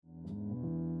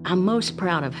I'm most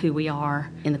proud of who we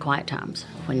are in the quiet times.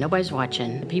 When nobody's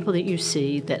watching, the people that you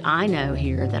see that I know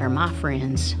here that are my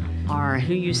friends are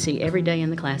who you see every day in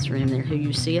the classroom. They're who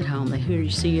you see at home. They're who you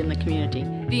see in the community.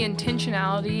 The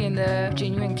intentionality and the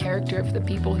genuine character of the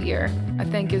people here, I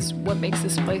think, is what makes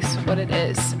this place what it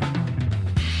is.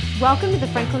 Welcome to the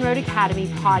Franklin Road Academy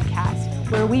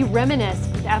podcast, where we reminisce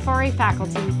with FRA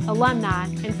faculty, alumni,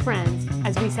 and friends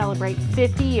as we celebrate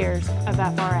 50 years of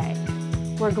FRA.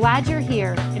 We're glad you're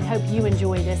here and hope you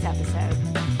enjoy this episode.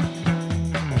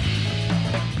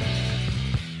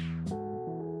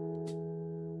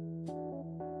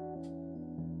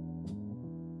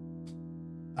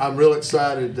 I'm real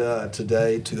excited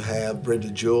today to have Brenda,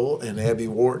 Jewell, and Abby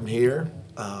Wharton here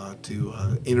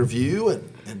to interview,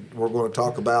 and we're going to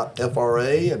talk about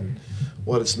FRA and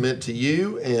what it's meant to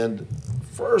you. And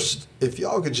first, if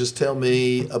y'all could just tell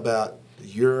me about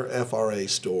your FRA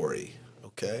story,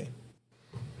 okay?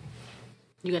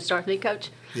 You gonna start with me, Coach?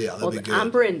 Yeah, that'd be good.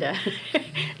 I'm Brenda,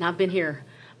 and I've been here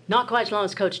not quite as long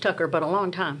as Coach Tucker, but a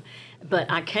long time. But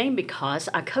I came because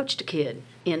I coached a kid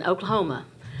in Oklahoma.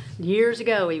 Years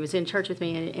ago, he was in church with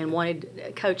me and wanted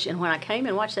to coach. And when I came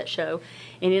and watched that show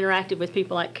and interacted with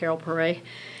people like Carol Perret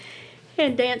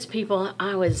and dance people,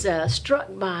 I was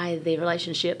struck by the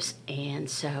relationships. And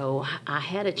so I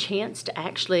had a chance to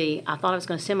actually, I thought I was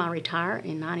going to semi-retire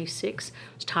in '96.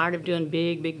 I was tired of doing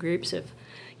big groups of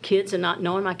kids and not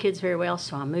knowing my kids very well.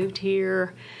 So I moved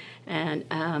here. And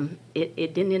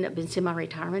it didn't end up being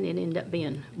semi-retirement. It ended up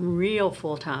being real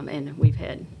full-time. And we've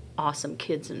had awesome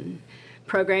kids and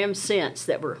programs since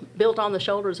that were built on the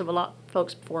shoulders of a lot of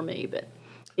folks before me, but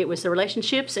it was the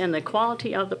relationships and the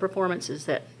quality of the performances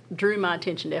that drew my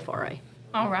attention to FRA.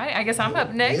 All right, I guess I'm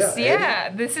up next. Yeah,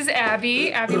 this is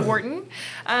Abby Wharton.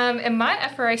 And my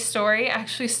FRA story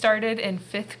actually started in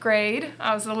 5th grade.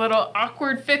 I was a little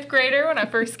awkward 5th grader when I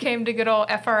first came to good old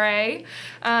FRA.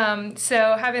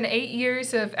 So having 8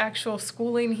 years of actual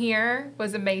schooling here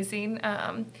was amazing.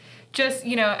 Just,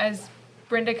 as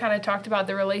Brenda kind of talked about,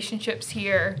 the relationships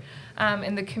here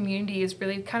in the community is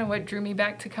really kind of what drew me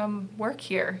back to come work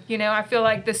here. I feel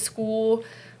like the school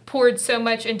poured so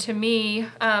much into me,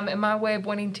 and my way of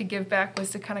wanting to give back was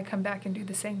to kind of come back and do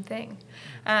the same thing.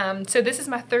 So this is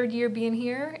my 3rd year being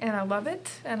here, and I love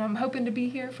it, and I'm hoping to be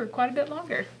here for quite a bit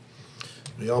longer.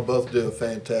 Y'all both do a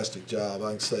fantastic job, I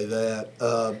can say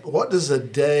that. What does a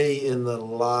day in the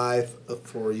life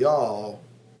for y'all,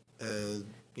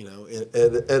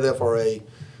 at FRA,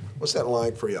 what's that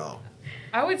like for y'all?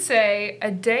 I would say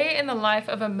a day in the life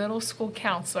of a middle school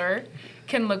counselor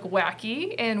can look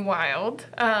wacky and wild,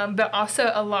 but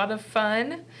also a lot of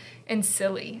fun and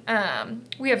silly.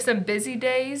 We have some busy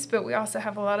days, but we also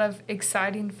have a lot of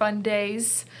exciting, fun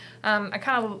days. I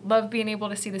kind of love being able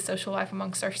to see the social life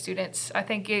amongst our students. I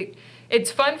think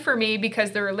it's fun for me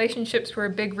because the relationships were a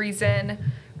big reason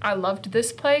I loved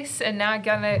this place, and now I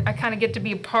kind of get to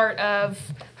be a part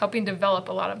of helping develop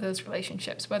a lot of those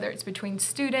relationships, whether it's between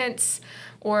students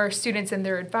or students and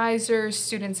their advisors,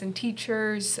 students and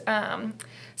teachers.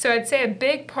 So I'd say a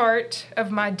big part of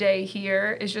my day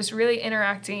here is just really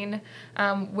interacting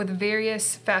with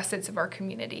various facets of our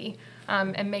community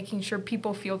and making sure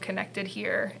people feel connected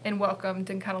here and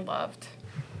welcomed and kind of loved.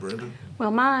 Brenda?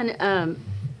 Well, mine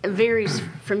varies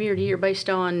from year to year based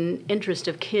on interest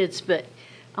of kids, but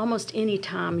almost any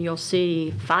time you'll see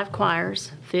 5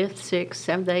 choirs, 5th, 6th,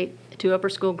 7th, 8th, 2 upper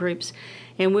school groups,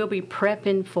 and we'll be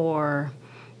prepping for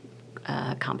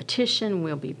competition,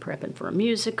 we'll be prepping for a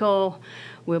musical,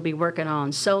 we'll be working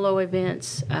on solo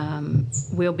events,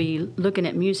 we'll be looking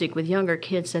at music with younger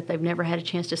kids that they've never had a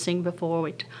chance to sing before.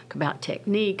 We talk about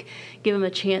technique, give them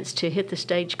a chance to hit the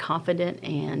stage confident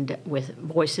and with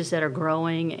voices that are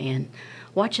growing, and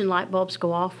watching light bulbs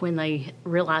go off when they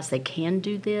realize they can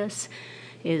do this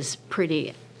is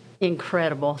pretty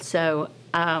incredible. So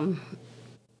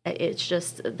it's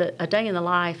just a day in the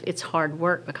life. It's hard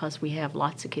work because we have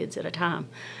lots of kids at a time,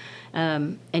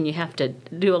 and you have to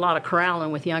do a lot of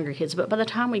corralling with younger kids. But by the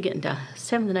time we get into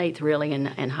 7th and 8th, really, in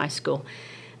high school,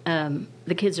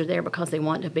 the kids are there because they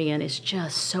want to be, and it's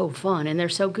just so fun, and they're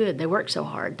so good. They work so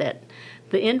hard that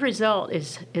the end result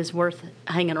is worth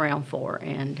hanging around for.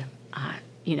 And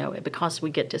because we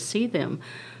get to see them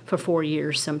for 4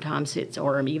 years, sometimes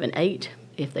or even 8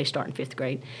 if they start in 5th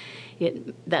grade.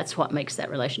 That's what makes that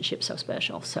relationship so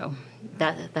special. So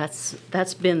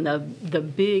that's been the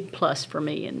big plus for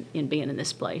me in being in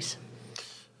this place.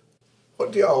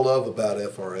 What do y'all love about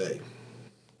FRA?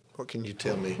 What can you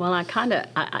tell me? Well,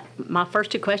 my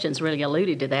first 2 questions really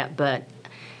alluded to that, but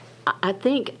I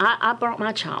think I brought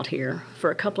my child here for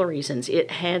a couple of reasons.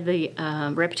 It had the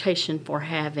reputation for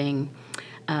having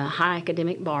a high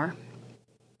academic bar.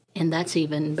 And that's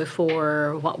even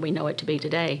before what we know it to be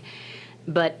today.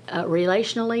 But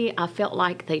relationally, I felt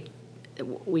like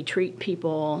we treat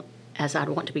people as I'd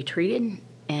want to be treated,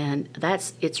 and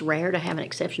it's rare to have an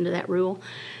exception to that rule.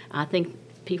 I think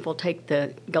people take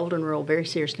the golden rule very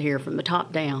seriously here from the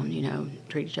top down,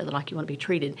 treat each other like you want to be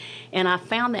treated. And I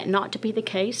found that not to be the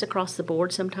case across the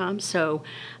board sometimes. So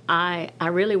I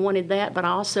really wanted that, but I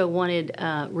also wanted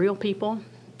real people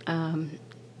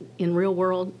in real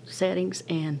world settings.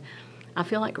 And I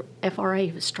feel like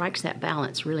FRA strikes that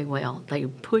balance really well.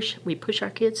 We push our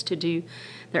kids to do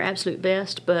their absolute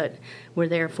best, but we're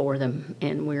there for them,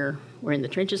 and we're in the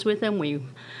trenches with them.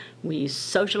 We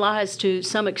socialize to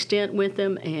some extent with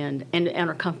them, and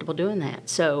are comfortable doing that.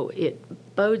 So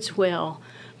it bodes well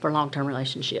for long-term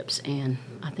relationships, and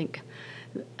I think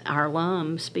our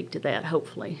alums speak to that,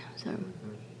 hopefully. So.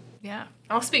 Yeah,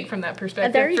 I'll speak from that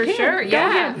perspective for sure.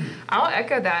 Yeah, I'll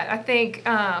echo that. I think,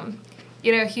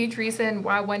 a huge reason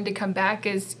why I wanted to come back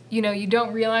is, you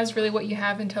don't realize really what you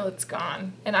have until it's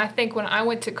gone. And I think when I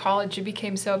went to college, it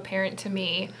became so apparent to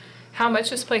me how much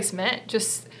this place meant.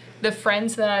 Just the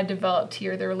friends that I developed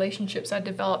here, the relationships I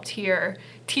developed here,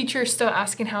 teachers still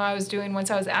asking how I was doing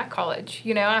once I was at college.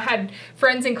 I had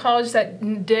friends in college that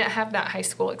didn't have that high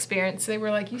school experience. They were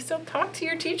like, you still talk to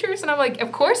your teachers? And I'm like,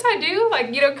 of course I do.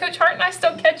 Like, Coach Hart and I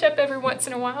still catch up every once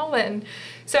in a while. And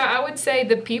so I would say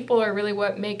the people are really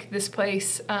what make this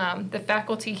place, the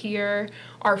faculty here,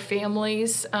 our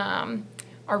families,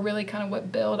 are really kind of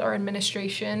what build our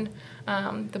administration,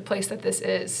 the place that this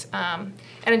is.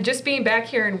 And just being back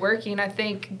here and working, I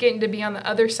think getting to be on the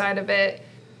other side of it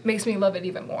makes me love it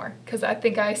even more, because I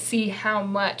think I see how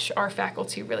much our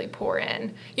faculty really pour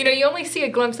in. You only see a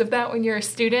glimpse of that when you're a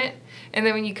student, and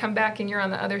then when you come back and you're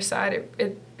on the other side,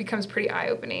 it becomes pretty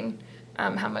eye-opening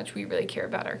how much we really care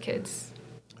about our kids.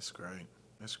 That's great.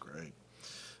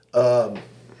 All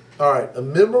right, a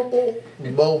memorable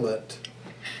moment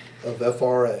of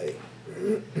FRA.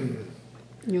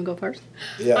 You want to go first?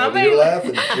 Yeah, you're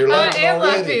laughing. You're laughing I am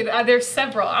already. laughing. There's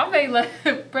several.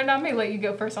 Brenda, I may let you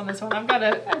go first on this one. I've got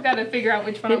to figure out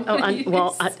which one I'm going to use.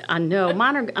 Well, I know.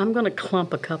 I'm going to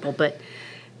clump a couple, but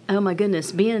oh my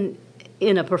goodness, being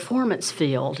in a performance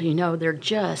field, there are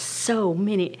just so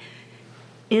many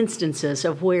instances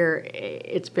of where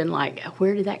it's been like,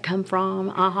 where did that come from?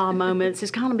 Aha moments.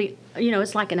 It's kind of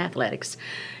it's like in athletics.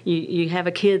 You have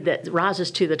a kid that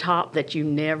rises to the top that you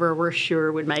never were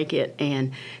sure would make it,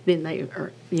 and then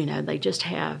they just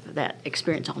have that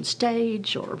experience on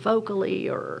stage or vocally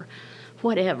or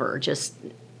whatever, just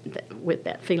with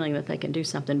that feeling that they can do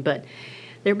something. But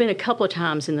there have been a couple of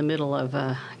times in the middle of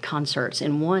concerts,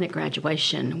 and one at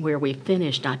graduation where we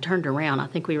finished, I turned around, I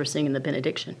think we were singing the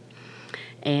benediction.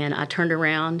 And I turned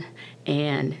around,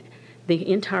 and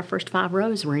the entire first 5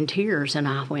 rows were in tears. And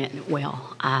I went,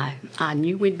 well, I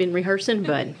knew we'd been rehearsing,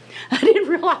 but I didn't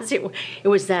realize it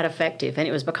was that effective. And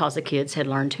it was because the kids had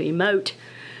learned to emote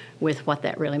with what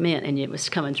that really meant. And it was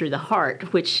coming through the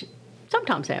heart, which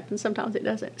sometimes happens, sometimes it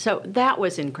doesn't. So that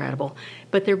was incredible.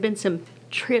 But there have been some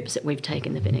trips that we've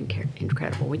taken that have been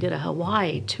incredible. We did a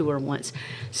Hawaii tour once,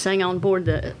 sang on board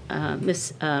the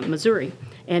Miss Missouri,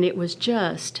 and it was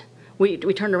just... We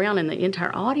turned around and the entire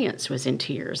audience was in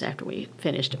tears after we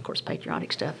finished, of course,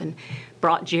 patriotic stuff, and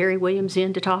brought Jerry Williams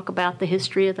in to talk about the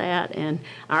history of that, and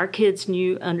our kids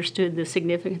understood the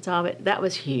significance of it. That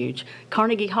was huge.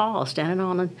 Carnegie Hall, standing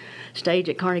on a stage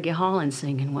at Carnegie Hall and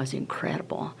singing was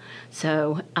incredible.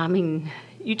 So,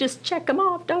 you just check them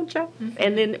off, don't you? Mm-hmm.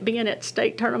 And then being at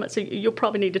state tournaments, so you'll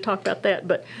probably need to talk about that,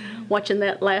 but watching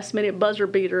that last-minute buzzer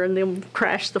beater and them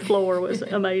crash the floor was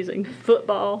amazing.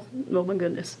 Football, oh my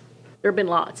goodness. There have been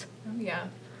lots. Yeah.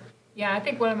 Yeah, I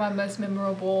think one of my most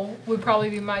memorable would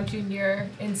probably be my junior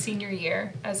and senior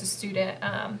year as a student,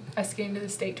 us getting to the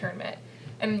state tournament.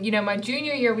 And, my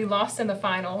junior year, we lost in the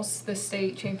finals, the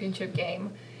state championship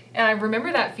game. And I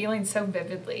remember that feeling so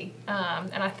vividly.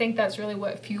 And I think that's really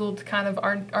what fueled kind of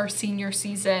our senior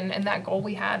season and that goal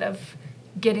we had of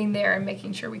getting there and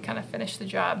making sure we kind of finished the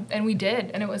job. And we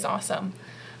did, and it was awesome.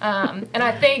 And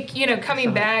I think,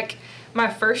 coming back... My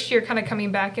first year kind of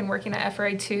coming back and working at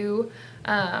FRA 2,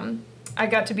 I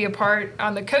got to be a part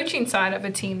on the coaching side of a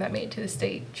team that made it to the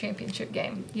state championship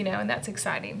game, and that's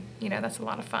exciting. That's a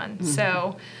lot of fun. Mm-hmm.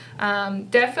 So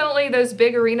definitely those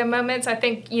big arena moments. I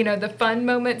think, the fun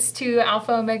moments too,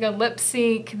 Alpha Omega lip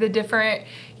sync, the different,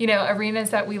 arenas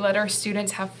that we let our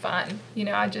students have fun.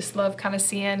 I just love kind of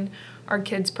seeing our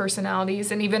kids' personalities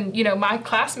and even, my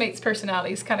classmates'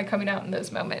 personalities kind of coming out in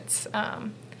those moments.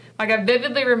 Like, I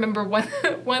vividly remember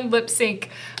one lip sync,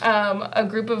 a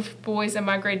group of boys in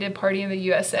my grade did Party in the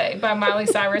USA by Miley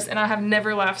Cyrus, and I have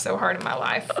never laughed so hard in my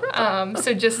life.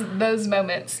 So just those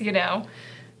moments,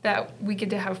 that we get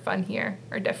to have fun here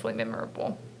are definitely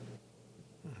memorable.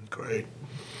 Great.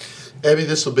 Abby,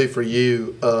 this will be for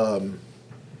you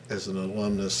as an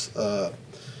alumnus.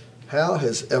 How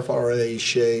has FRA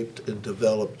shaped and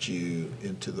developed you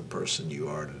into the person you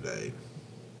are today?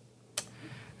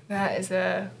 That is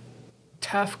a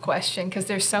tough question because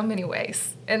there's so many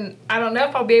ways. And I don't know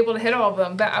if I'll be able to hit all of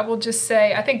them, but I will just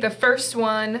say I think the first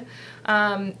one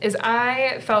is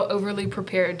I felt overly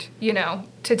prepared,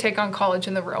 to take on college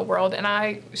in the real world. And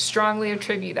I strongly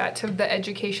attribute that to the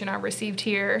education I received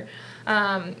here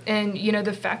and,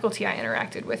 the faculty I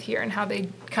interacted with here and how they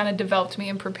kind of developed me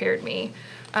and prepared me.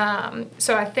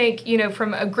 So I think,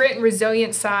 from a grit and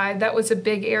resilience side, that was a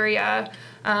big area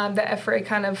that FRA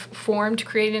kind of formed to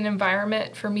create an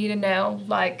environment for me to know,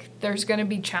 like, there's going to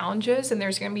be challenges and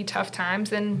there's going to be tough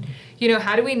times. And,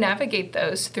 how do we navigate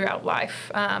those throughout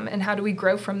life and how do we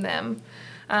grow from them?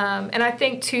 And I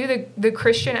think, too, the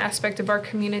Christian aspect of our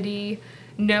community,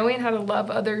 knowing how to love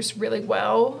others really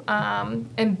well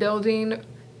and building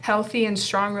healthy and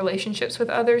strong relationships with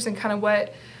others and kind of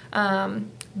what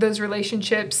those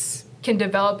relationships can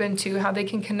develop into, how they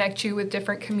can connect you with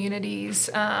different communities,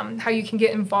 how you can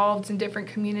get involved in different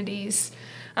communities.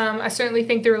 I certainly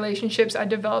think the relationships I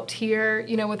developed here,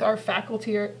 with our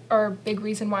faculty are a big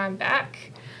reason why I'm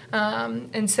back.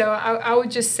 And so I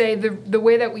would just say the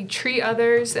way that we treat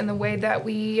others and the way that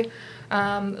we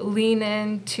lean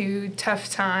into tough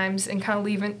times and kind of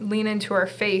lean into our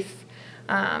faith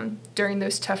during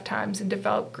those tough times and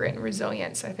develop grit and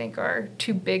resilience, I think are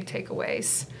two big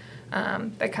takeaways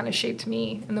that kind of shaped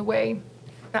me in the way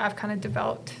that I've kind of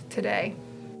developed today.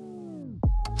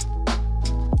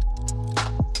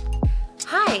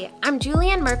 Hi, I'm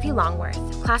Julianne Murphy Longworth,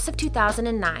 class of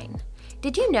 2009.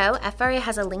 Did you know FRA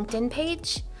has a LinkedIn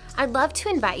page? I'd love to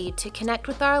invite you to connect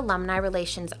with our Alumni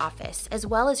Relations Office as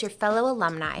well as your fellow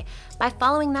alumni by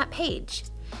following that page.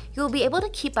 You will be able to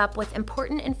keep up with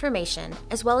important information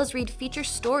as well as read feature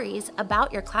stories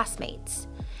about your classmates.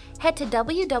 Head to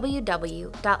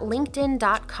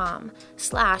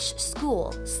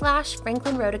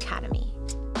www.linkedin.com/school/Franklin Road Academy.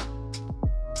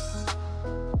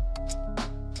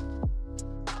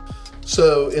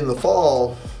 So in the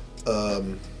fall,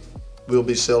 we'll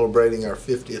be celebrating our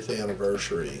 50th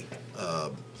anniversary.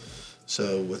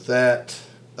 So with that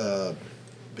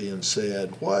being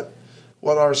said, what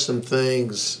are some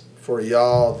things for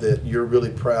y'all that you're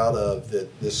really proud of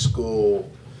that this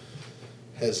school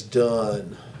has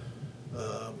done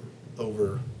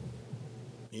over,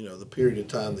 the period of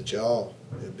time that y'all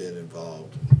have been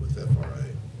involved with FRA?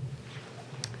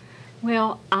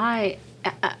 Well,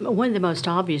 one of the most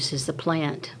obvious is the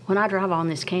plant. When I drive on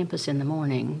this campus in the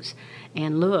mornings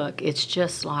and look, it's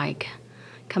just like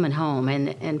coming home.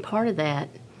 And part of that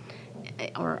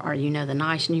are the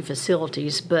nice new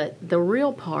facilities, but the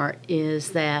real part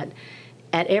is that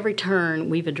at every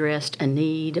turn we've addressed a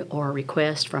need or a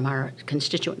request from our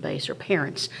constituent base or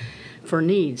parents for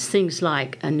needs, things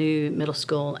like a new middle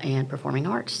school and performing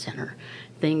arts center,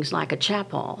 things like a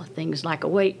chapel, things like a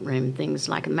weight room, things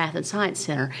like a math and science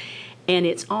center. And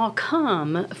it's all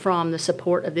come from the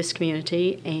support of this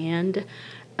community and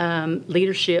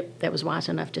leadership that was wise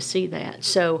enough to see that.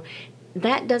 So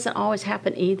that doesn't always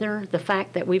happen either. The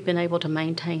fact that we've been able to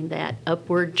maintain that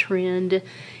upward trend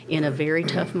in a very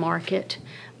tough market,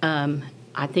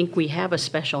 I think we have a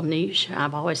special niche.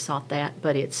 I've always thought that,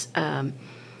 but it's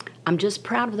I'm just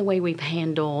proud of the way we've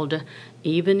handled,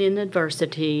 even in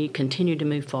adversity, continue to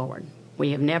move forward.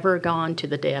 We have never gone to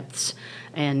the depths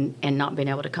and not been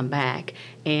able to come back.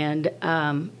 And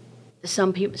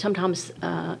sometimes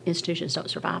institutions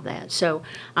don't survive that. So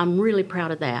I'm really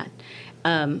proud of that.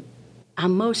 I'm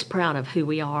most proud of who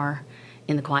we are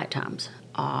in the quiet times,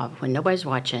 when nobody's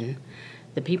watching.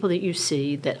 The people that you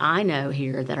see that I know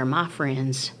here that are my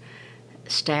friends,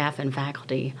 staff and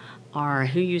faculty, are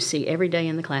who you see every day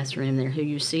in the classroom. They're who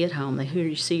you see at home. They're who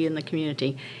you see in the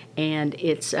community. And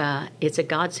it's a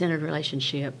God-centered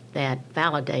relationship that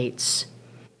validates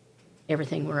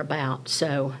everything we're about.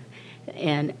 So,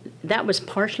 and that was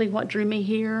partially what drew me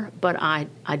here, but I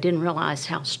didn't realize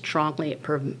how strongly it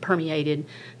permeated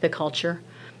the culture.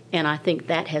 And I think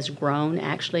that has grown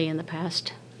actually in the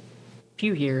past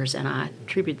few years, and I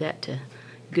attribute that to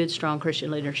good, strong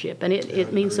Christian leadership. And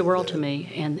it means the world to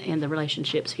me and the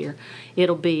relationships here. It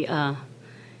would be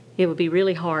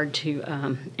really hard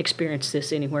to experience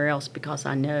this anywhere else because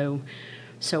I know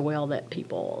so well that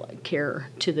people care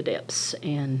to the depths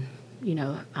and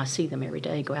I see them every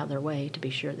day, go out their way to be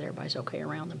sure that everybody's okay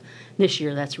around them. This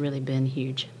year, that's really been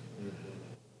huge.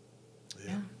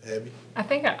 Yeah. Abby? I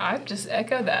think I just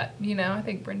echo that. I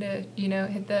think Brenda,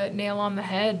 hit the nail on the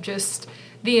head. Just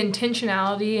the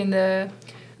intentionality and the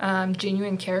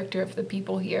genuine character of the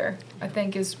people here, I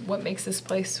think, is what makes this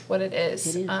place what it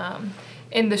is. It is.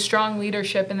 And the strong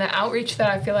leadership and the outreach that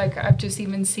I feel like I've just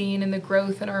even seen in the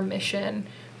growth in our mission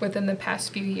within the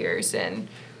past few years, and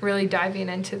really diving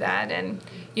into that, and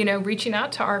reaching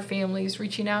out to our families,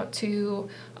 reaching out to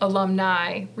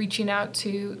alumni, reaching out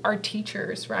to our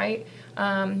teachers, right?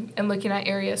 And looking at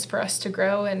areas for us to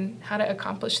grow and how to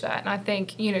accomplish that. And I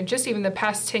think, just even the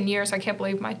past 10 years, I can't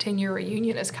believe my 10-year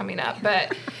reunion is coming up,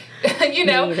 but,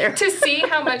 to see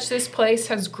how much this place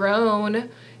has grown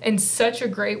in such a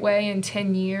great way in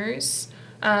 10 years,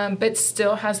 but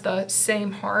still has the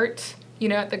same heart,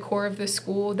 at the core of the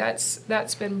school, that's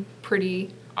been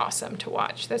pretty awesome to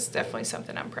watch. That's definitely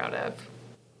something I'm proud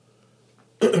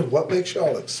of. What makes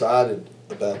y'all excited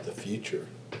about the future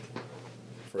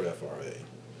for FRA?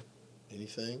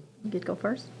 Anything? You get to go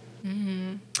first?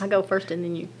 Mm-hmm. I go first and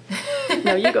then you.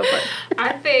 No, you go first.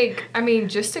 I think,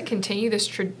 just to continue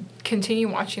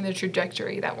continue watching the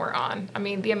trajectory that we're on.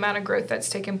 The amount of growth that's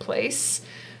taken place,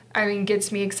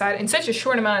 gets me excited in such a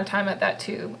short amount of time at that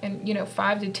too. And,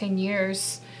 5 to 10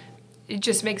 years, it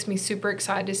just makes me super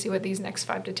excited to see what these next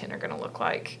 5 to 10 are going to look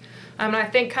like. I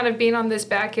think kind of being on this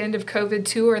back end of COVID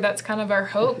tour, that's kind of our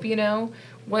hope,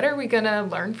 what are we going to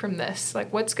learn from this?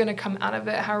 Like, what's going to come out of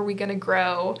it? How are we going to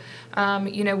grow?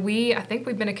 I think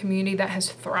we've been a community that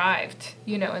has thrived,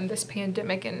 in this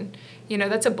pandemic. And,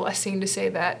 that's a blessing to say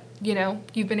that,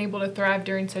 you've been able to thrive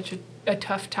during such a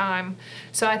tough time.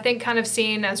 So I think kind of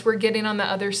seeing as we're getting on the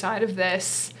other side of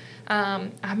this,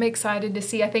 I'm excited to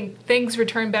see, I think, things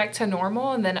return back to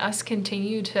normal, and then us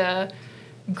continue to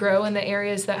grow in the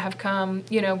areas that have come,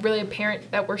 really apparent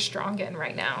that we're strong in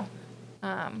right now.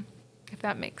 If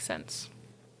that makes sense.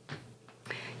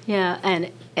 Yeah,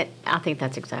 and I think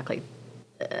that's exactly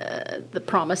the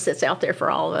promise that's out there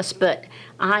for all of us. But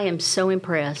I am so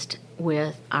impressed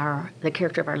with the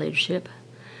character of our leadership.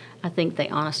 I think they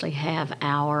honestly have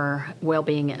our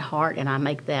well-being at heart, and I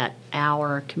make that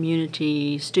our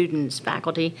community, students,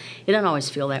 faculty. It doesn't always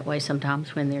feel that way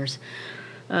sometimes when there's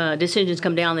decisions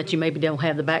come down that you maybe don't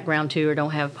have the background to or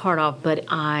don't have part of, but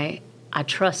I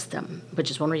trust them,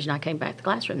 which is one reason I came back to the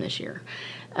classroom this year,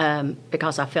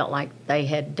 because I felt like they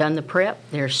had done the prep.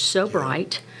 They're so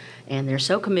bright, and they're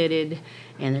so committed,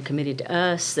 and they're committed to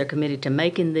us. They're committed to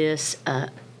making this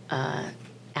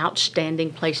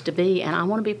outstanding place to be, and I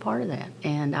want to be part of that.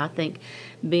 And I think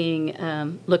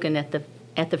looking at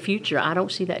the future, I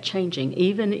don't see that changing.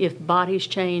 Even if bodies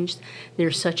change,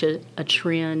 there's such a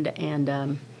trend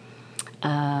and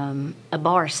a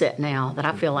bar set now that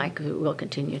I feel like we'll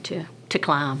continue to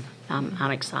climb.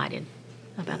 I'm excited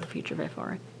about the future of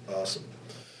FRA. Awesome.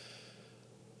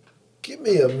 Give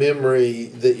me a memory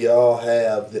that y'all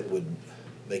have that would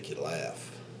make you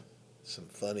laugh. Some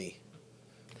funny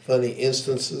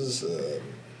instances.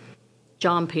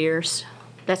 John Pierce.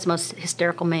 That's the most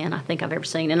hysterical man I think I've ever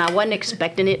seen. And I wasn't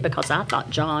expecting it because I thought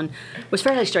John was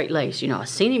fairly straight-laced. I'd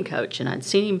seen him coach and I'd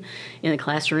seen him in the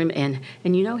classroom. And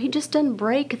he just doesn't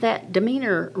break that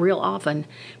demeanor real often.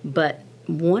 But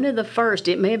one of the first,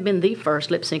 it may have been the first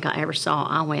lip sync I ever saw,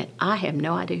 I went, I have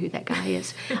no idea who that guy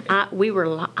is. I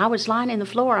was lying in the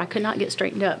floor. I could not get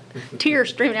straightened up. Tears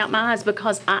streaming out my eyes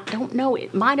because I don't know.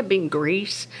 It might have been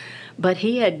Grease, but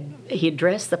he had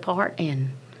dressed the part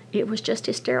and it was just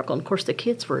hysterical. And, of course, the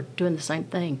kids were doing the same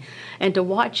thing. And to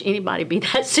watch anybody be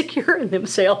that secure in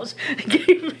themselves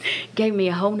gave me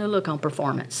a whole new look on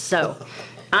performance. So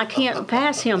I can't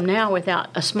pass him now without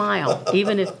a smile,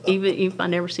 even if I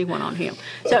never see one on him.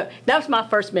 So that was my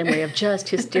first memory of just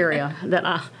hysteria. There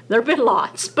have been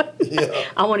lots, but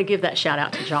I want to give that shout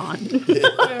out to John.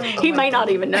 He may not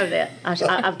even know that.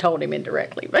 I've told him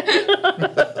indirectly, but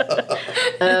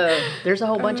there's a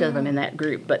whole bunch of them in that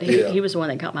group. But he was the one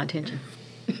that caught my attention.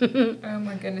 Oh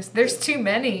my goodness, there's too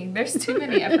many. There's too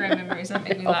many FRA memories that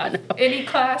make me laugh. Any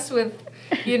class with,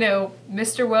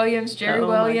 Mr. Williams, Jerry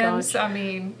Williams.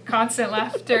 Constant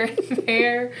laughter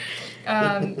there.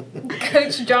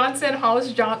 Coach Johnson,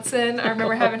 Hollis Johnson. I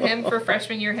remember having him for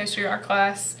freshman year history, our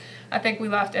class. I think we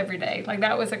laughed every day. Like,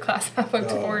 that was a class I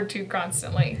looked forward to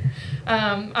constantly.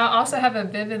 I also have a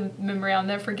vivid memory I'll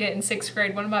never forget. In 6th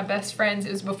grade, one of my best friends,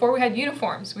 it was before we had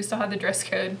uniforms. We still had the dress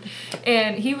code.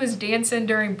 And he was dancing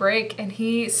during break, and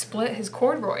he split his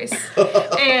corduroys.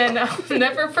 And I'll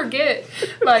never forget,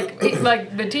 like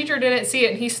the teacher didn't see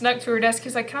it, and he snuck to her desk.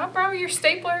 He's like, "Can I borrow your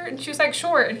stapler?" And she was like,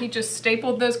 "Sure." And he just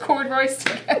stapled those corduroys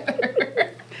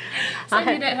together. So you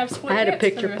didn't have split I had a dance for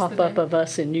the picture rest pop of the up day. of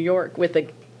us in New York with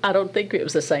I don't think it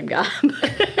was the same guy.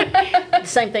 The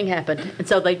same thing happened. And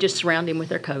so they just surrounded him with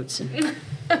their coats. And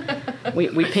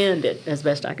we pinned it as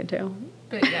best I can tell.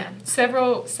 But yeah,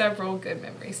 several good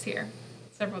memories here.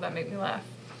 Several that make me laugh.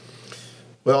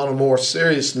 Well, on a more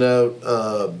serious note,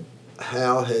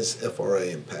 how has FRA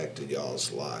impacted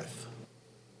y'all's life?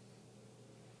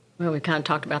 Well, we kind of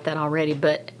talked about that already,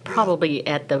 but probably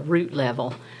at the root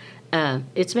level.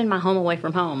 It's been my home away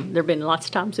from home. There have been lots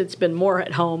of times it's been more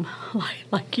at home,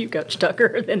 like you, Coach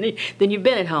Tucker, than you've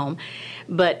been at home.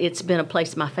 But it's been a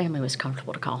place my family was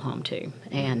comfortable to call home to.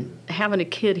 And having a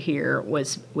kid here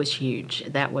was huge.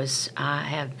 I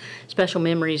have special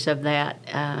memories of that.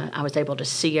 I was able to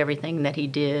see everything that he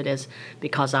did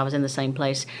because I was in the same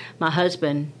place. My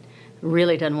husband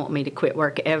really doesn't want me to quit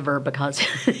work ever because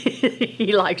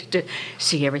he likes to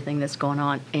see everything that's going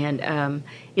on, and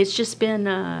it's just been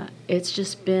a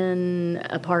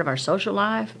part of our social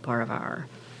life, a part of our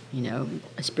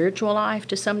spiritual life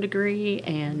to some degree,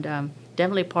 and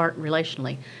definitely a part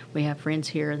relationally. We have friends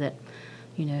here that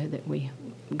that we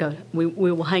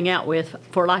will hang out with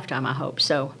for a lifetime, I hope.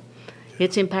 So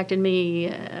it's impacted me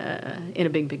in a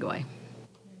big way.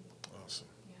 Awesome.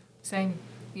 Same.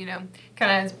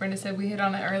 Kind of as Brenda said, we hit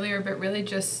on it earlier, but really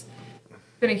just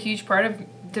been a huge part of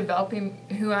developing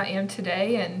who I am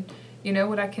today and,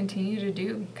 what I continue to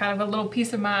do. Kind of a little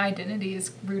piece of my identity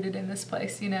is rooted in this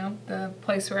place, the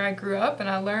place where I grew up and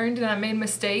I learned and I made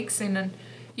mistakes and, I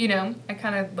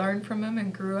kind of learned from them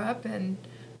and grew up and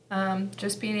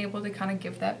just being able to kind of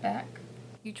give that back.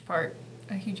 A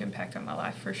huge impact on my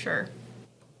life for sure.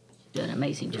 Did an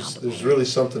amazing job. There's really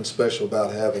something special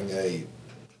about having a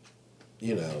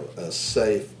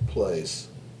safe place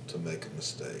to make a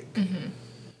mistake. Mm-hmm.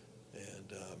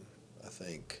 And I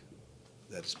think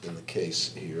that's been the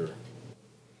case here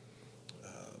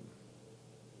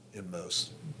in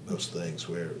most things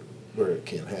where it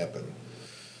can happen.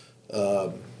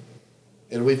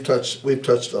 And we've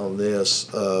touched on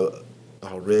this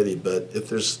already, but if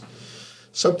there's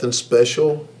something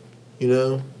special,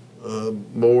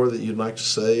 more that you'd like to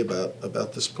say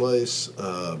about this place,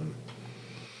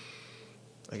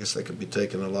 I guess that could be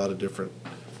taken a lot of different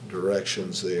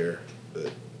directions there,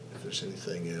 but if there's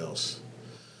anything else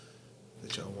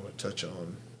that y'all want to touch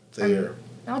on there.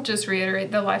 I'll just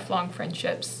reiterate the lifelong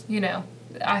friendships.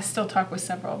 I still talk with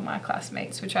several of my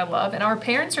classmates, which I love, and our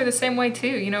parents are the same way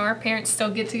too. Our parents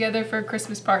still get together for a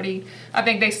Christmas party. I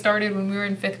think they started when we were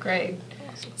in 5th grade.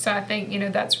 Awesome. So I think,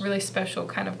 that's really special,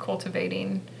 kind of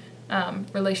cultivating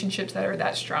relationships that are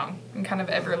that strong and kind of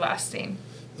everlasting.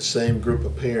 The same group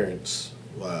of parents.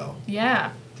 Wow.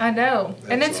 Yeah, I know.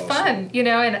 And it's awesome. fun,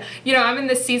 and, I'm in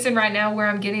this season right now where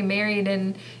I'm getting married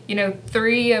and,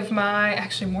 3 of my,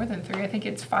 actually more than 3, I think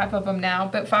it's 5 of them now,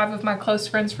 but 5 of my close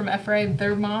friends from FRA,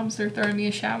 their moms are throwing me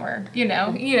a shower,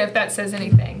 if that says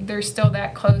anything. They're still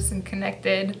that close and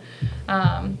connected,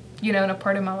 and a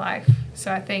part of my life.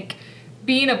 So I think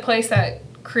being a place that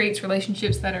creates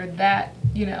relationships that are that,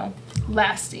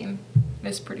 lasting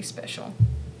is pretty special.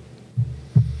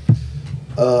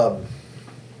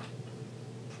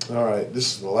 All right,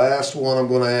 this is the last one I'm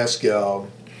going to ask y'all.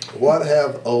 What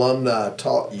have alumni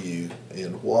taught you,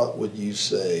 and what would you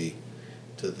say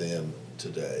to them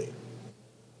today?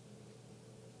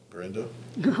 Brenda?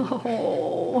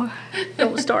 Oh,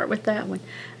 don't start with that one.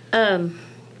 I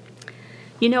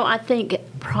think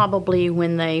probably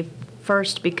when I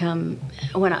first came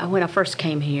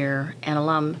here and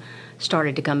alum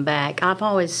started to come back, I've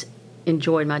always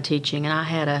enjoyed my teaching, and I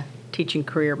had a teaching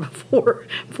career before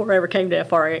I ever came to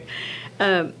FRA.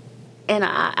 And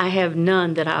I have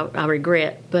none that I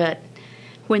regret. But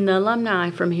when the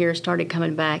alumni from here started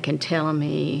coming back and telling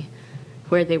me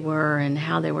where they were and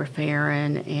how they were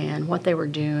faring and what they were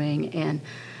doing, and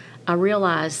I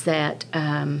realized that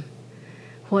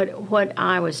what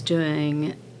I was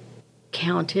doing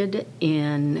counted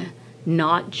in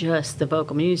not just the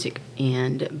vocal music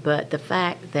end, but the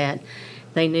fact that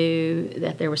they knew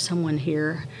that there was someone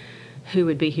here who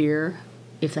would be here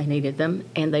if they needed them,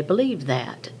 and they believed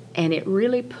that. And it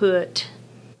really put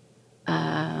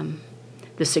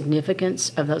the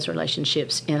significance of those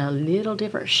relationships in a little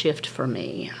different shift for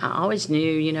me. I always knew,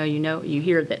 you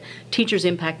hear that teachers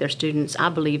impact their students. I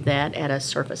believe that at a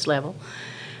surface level.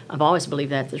 I've always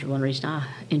believed that. There's one reason I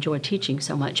enjoy teaching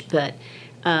so much. But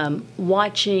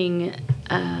hearing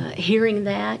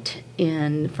that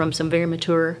from some very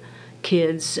mature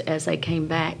kids as they came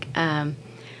back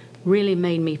really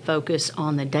made me focus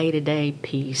on the day-to-day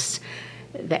piece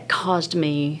that caused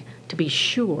me to be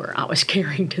sure I was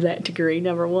caring to that degree,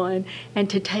 number one, and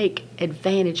to take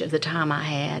advantage of the time I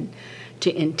had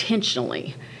to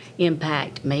intentionally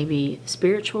impact maybe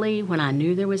spiritually when I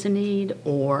knew there was a need,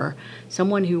 or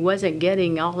someone who wasn't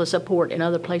getting all the support in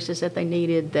other places that they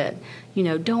needed, that,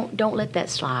 don't let that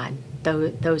slide.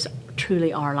 Those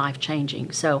truly are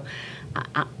life-changing. So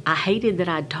I hated that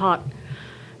I'd taught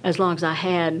as long as I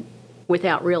had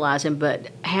without realizing, but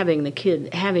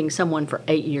having someone for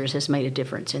 8 years has made a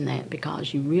difference in that,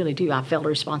 because you really do. I felt a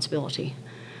responsibility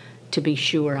to be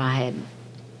sure I had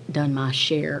done my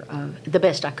share of the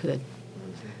best I could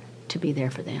to be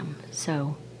there for them.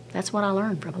 So that's what I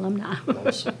learned from alumni.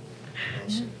 Awesome.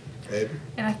 Abby?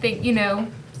 And I think,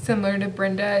 similar to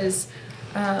Brenda, is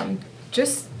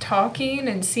just talking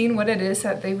and seeing what it is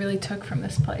that they really took from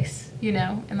this place,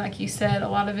 And like you said, a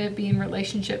lot of it being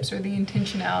relationships, or the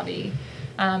intentionality,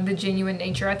 the genuine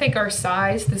nature. I think the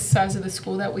size of the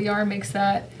school that we are, makes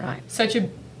that right. such a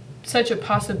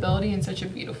possibility and such a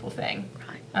beautiful thing.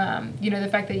 Right. The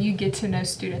fact that you get to know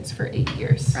students for 8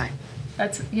 years. Right.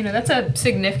 That's a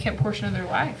significant portion of their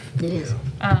life. It is.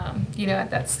 At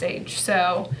that stage.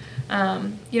 So,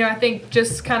 I think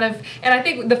just kind of, and I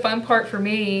think the fun part for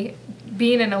me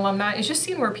being an alumni is just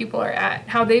seeing where people are at,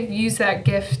 how they've used that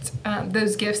gift,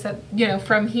 those gifts that,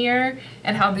 from here,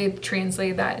 and how they've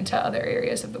translated that into other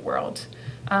areas of the world,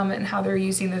 and how they're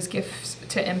using those gifts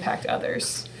to impact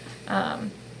others.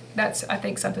 That's, I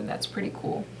think, something that's pretty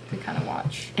cool to kind of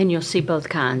watch. And you'll see both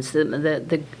kinds.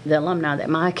 The alumni that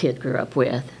my kid grew up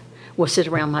with will sit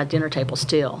around my dinner table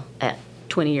still at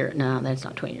 20 years. No, that's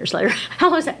not 20 years later. How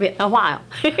long has that been? A while.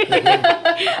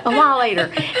 A while later.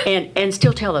 And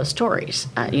still tell those stories.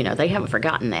 They haven't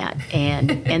forgotten that.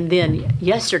 And then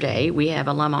yesterday, we have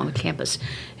alum on campus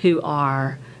who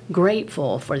are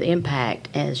grateful for the impact,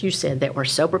 as you said, that we're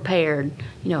so prepared,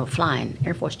 flying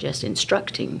Air Force, just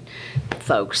instructing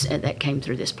folks that came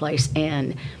through this place.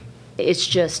 And it's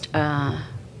just, that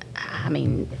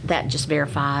just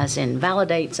verifies and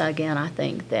validates, again, I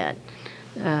think, that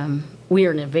we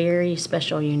are in a very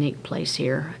special, unique place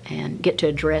here, and get to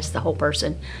address the whole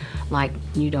person like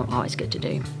you don't always get to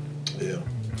do. Yeah,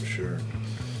 for sure.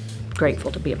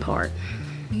 Grateful to be a part.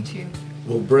 Me too.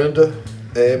 Well, Brenda,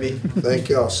 Abby, thank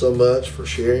y'all so much for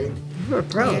sharing. You're a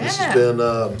pro. Yeah. This has been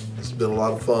a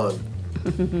lot of fun.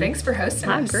 Thanks for hosting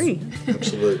I us. agree.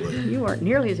 Absolutely. You weren't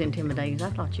nearly as intimidating as I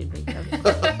thought you'd be.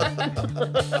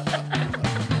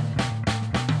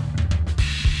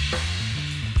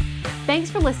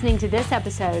 Thanks for listening to this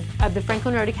episode of the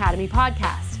Franklin Road Academy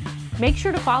podcast. Make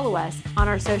sure to follow us on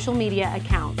our social media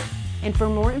accounts. And for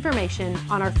more information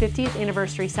on our 50th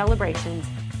anniversary celebrations,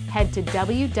 head to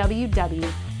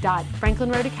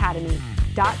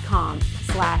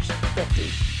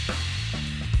www.franklinroadacademy.com/50.